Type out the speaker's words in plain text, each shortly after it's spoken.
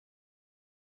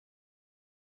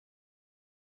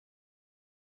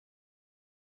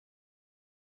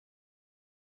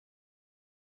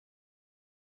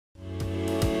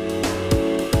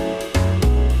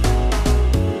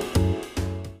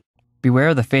Beware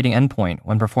of the fading endpoint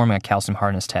when performing a calcium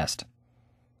hardness test.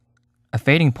 A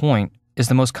fading point is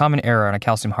the most common error in a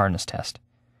calcium hardness test.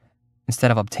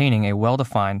 Instead of obtaining a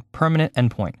well-defined, permanent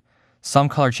endpoint, some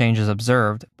color change is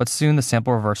observed, but soon the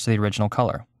sample reverts to the original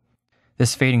color.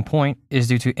 This fading point is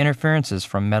due to interferences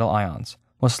from metal ions,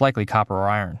 most likely copper or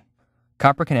iron.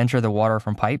 Copper can enter the water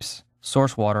from pipes,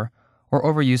 source water, or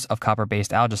overuse of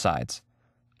copper-based algicides.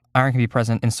 Iron can be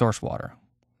present in source water.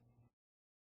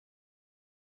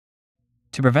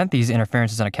 To prevent these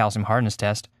interferences in a calcium hardness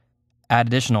test, add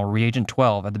additional reagent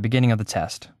 12 at the beginning of the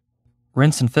test.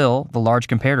 Rinse and fill the large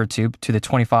comparator tube to the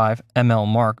 25 ml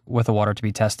mark with the water to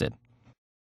be tested.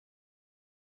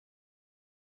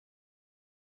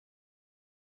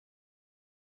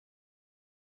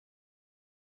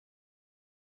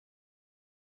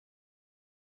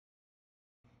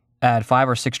 Add 5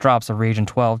 or 6 drops of reagent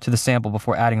 12 to the sample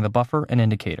before adding the buffer and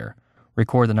indicator.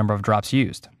 Record the number of drops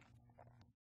used.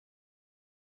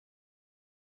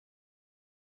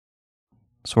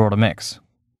 Swirl to mix.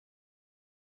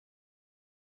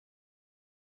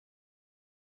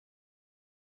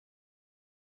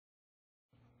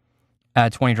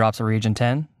 Add 20 drops of reagent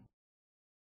 10.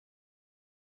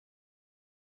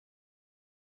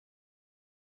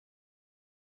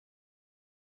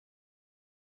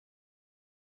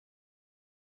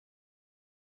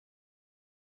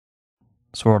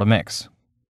 Swirl to mix.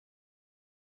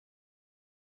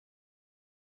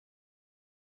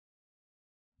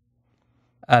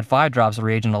 Add 5 drops of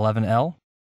reagent 11L.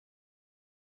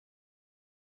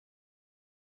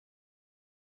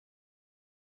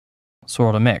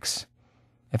 Swirl to mix.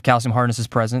 If calcium hardness is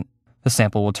present, the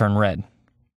sample will turn red.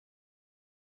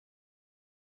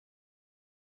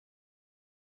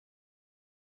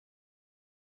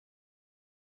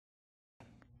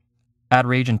 Add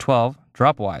reagent 12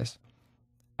 dropwise.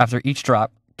 After each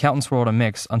drop, count and swirl to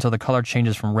mix until the color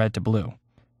changes from red to blue.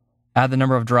 Add the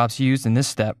number of drops used in this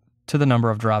step to the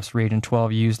number of drops reagent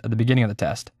 12 used at the beginning of the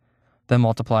test, then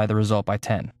multiply the result by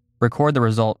 10. Record the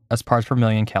result as parts per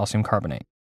million calcium carbonate.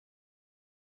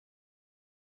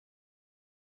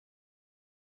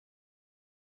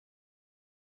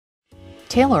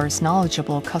 Taylor's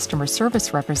knowledgeable customer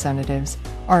service representatives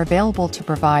are available to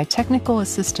provide technical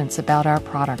assistance about our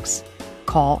products.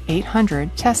 Call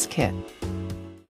 800-TEST-KIT